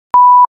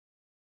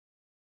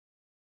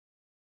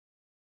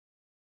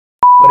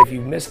But if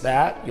you missed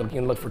that, you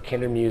can look for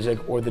Kinder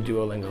Music or the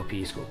Duolingo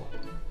P-School.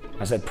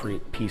 I said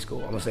P-School.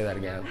 I'm gonna say that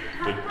again.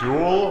 The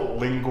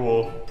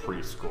Duolingual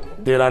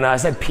Preschool. Dude, I know I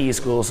said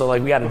P-School, so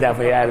like we gotta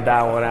definitely edit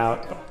that one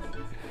out.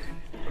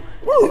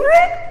 Woo!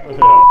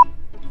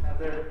 Have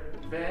there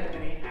been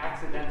any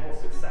accidental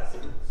successes?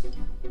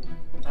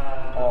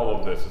 All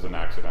of this is an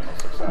accidental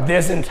success.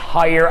 This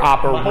entire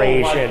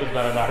operation.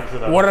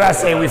 What did I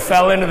say? We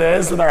fell into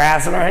this with our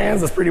hats in our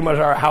hands? That's pretty much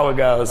how it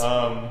goes.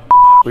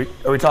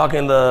 Are we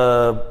talking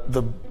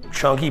the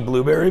chunky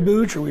blueberry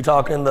booch? Are we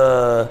talking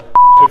the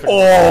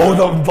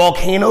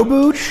volcano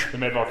booch? We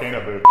made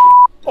volcano booch.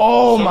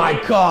 Oh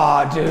my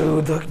god,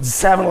 dude. The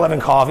 7-Eleven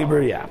coffee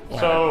brew, yeah.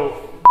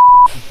 So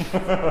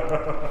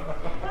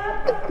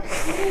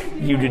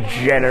you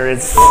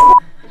degenerates. So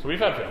we've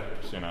had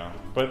failures, you know.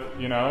 But,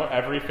 you know,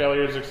 every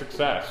failure is a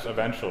success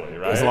eventually,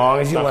 right? As long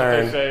as you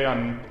learn. That's what they say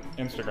on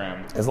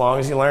Instagram. As long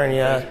as you learn,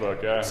 yeah.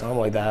 Facebook, yeah. Something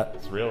like that.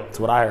 It's real. That's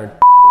what I heard.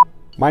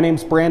 My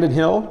name's Brandon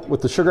Hill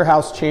with the Sugar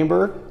House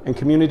Chamber and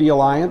Community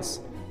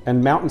Alliance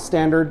and Mountain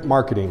Standard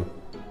Marketing.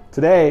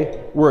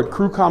 Today, we're at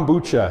Cru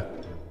Kombucha,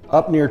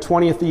 up near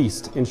 20th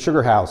East in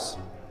Sugar House.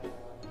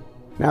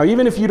 Now,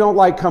 even if you don't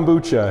like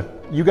kombucha,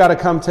 you gotta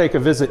come take a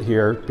visit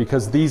here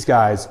because these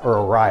guys are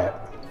a riot.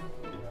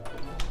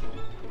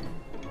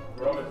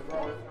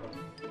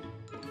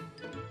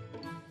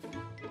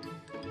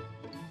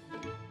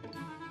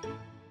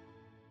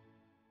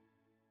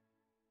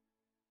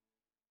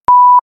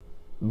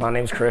 My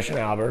name's Christian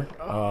Albert.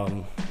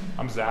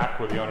 I'm Zach,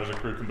 we're the owners of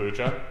Cru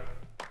Kombucha.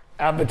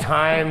 At the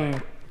time,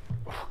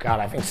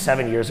 I think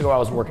 7 years ago, I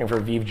was working for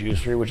Vive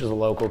Juicery, which is a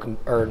local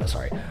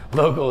juicery,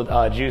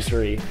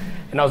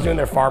 and I was doing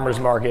their farmers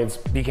markets.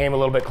 Became a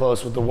little bit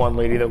close with the one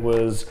lady that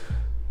was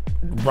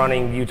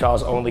running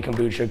Utah's only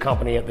kombucha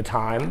company at the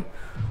time.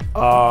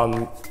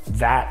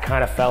 That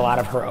kind of fell out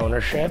of her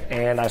ownership,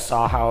 and I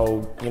saw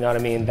how, you know what I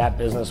mean, that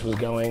business was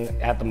going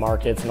at the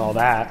markets and all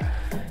that.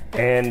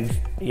 And,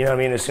 you know what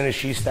I mean, as soon as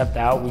she stepped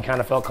out, we kind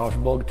of felt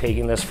comfortable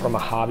taking this from a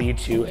hobby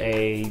to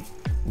a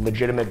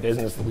legitimate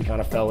business that we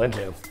kind of fell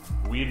into.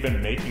 We'd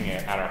been making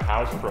it at our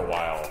house for a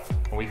while,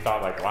 and we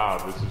thought like,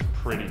 wow, this is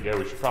pretty good.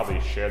 We should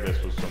probably share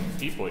this with some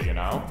people, you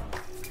know?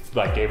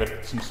 Like gave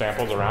it some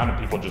samples around and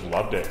people just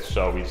loved it.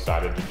 So we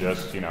decided to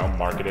just, you know,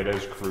 market it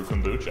as Cru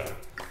Kombucha.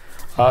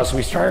 So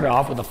we started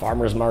off with a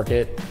farmer's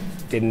market,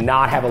 did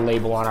not have a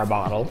label on our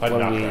bottle.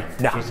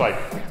 Just like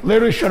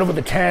literally showed up with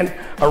a tent,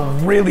 a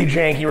really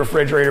janky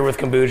refrigerator with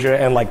kombucha,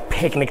 and like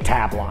picnic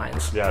tap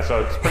lines. Yeah,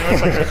 so it's pretty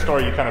much like this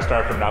story. You kind of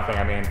start from nothing.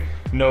 I mean,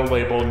 no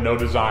label, no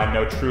design,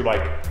 no true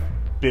like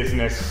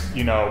business,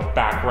 you know,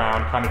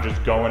 background, kind of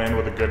just going in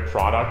with a good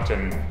product.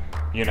 And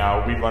you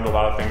know, we've learned a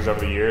lot of things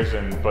over the years,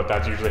 but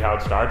that's usually how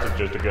it starts, is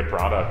just a good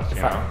product,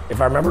 you know? If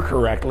I remember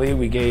correctly,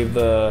 we gave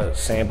the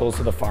samples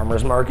to the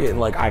farmer's market in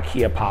like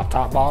IKEA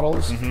pop-top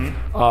bottles.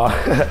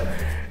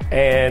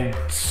 And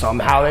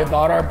somehow they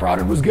thought our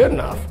product was good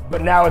enough.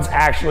 But now it's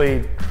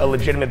actually a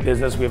legitimate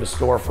business. We have a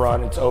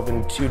storefront. It's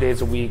open 2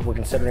 days a week. We're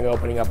considering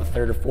opening up a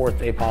third or fourth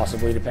day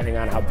possibly, depending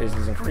on how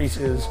business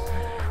increases.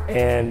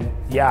 And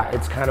yeah,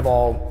 it's kind of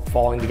all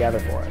falling together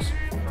for us.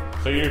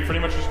 So you're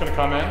pretty much just gonna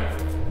come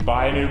in,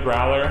 buy a new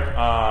growler,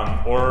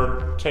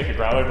 or take a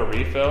growler to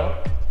refill,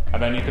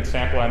 and then you can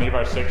sample any of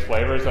our 6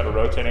 flavors that are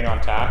rotating on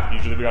tap.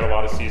 Usually we got a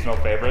lot of seasonal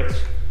favorites,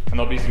 and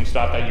there'll be some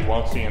stuff that you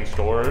won't see in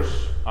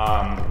stores,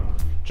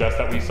 just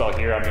that we sell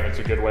here. I mean, it's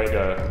a good way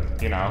to,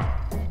 you know,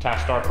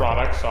 test our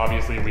products.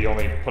 Obviously we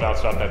only put out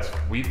stuff that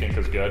we think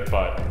is good,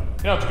 but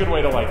you know, it's a good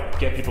way to like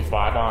get people's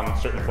vibe on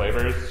certain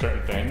flavors,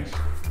 certain things.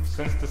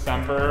 Since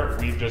December,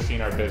 we've just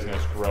seen our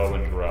business grow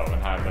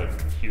and have a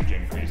huge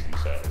increase in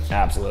sales.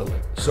 Absolutely.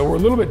 So we're a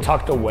little bit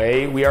tucked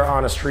away. We are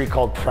on a street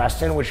called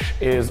Preston, which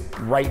is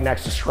right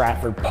next to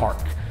Stratford Park.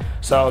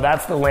 So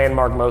that's the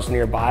landmark most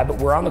nearby, but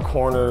we're on the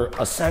corner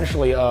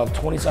essentially of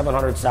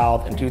 2700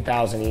 South and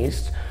 2000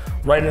 East,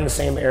 right in the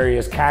same area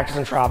as Cactus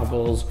and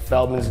Tropicals,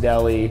 Feldman's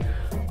Deli,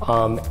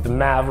 the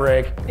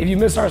Maverick. If you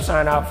missed our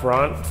sign out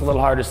front, it's a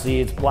little hard to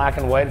see. It's black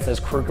and white. It says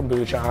Cru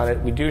Kombucha on it.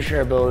 We do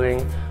share a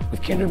building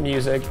with Kinder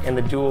Music and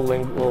the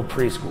Duolingual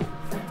Preschool.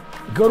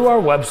 Go to our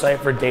website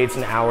for dates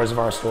and hours of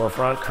our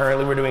storefront.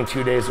 Currently, we're doing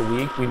 2 days a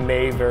week. We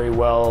may very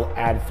well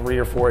add 3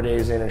 or 4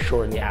 days in and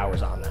shorten the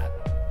hours on that.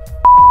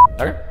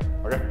 Okay?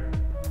 Okay.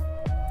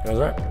 How's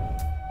that?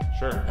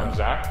 Sure. I'm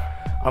Zach.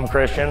 I'm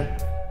Christian.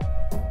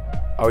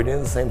 Are we doing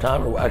it at the same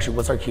time? Or actually,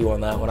 what's our cue on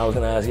that one? I was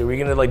gonna ask you, are we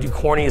gonna like do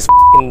corny as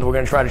and we're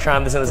gonna try to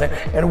chime this in the same,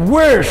 and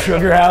we're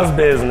Sugar House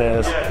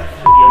Business.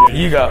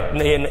 You go,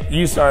 and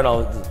you start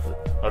all.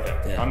 Okay,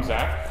 yeah. I'm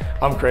Zach.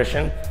 I'm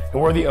Christian,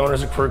 and we're the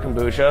owners of Cru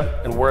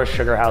Kombucha, and we're a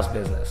Sugar House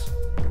business.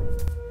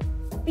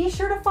 Be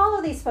sure to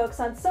follow these folks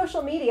on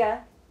social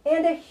media,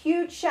 and a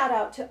huge shout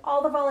out to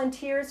all the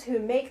volunteers who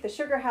make the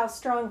Sugar House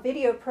Strong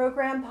video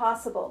program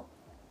possible.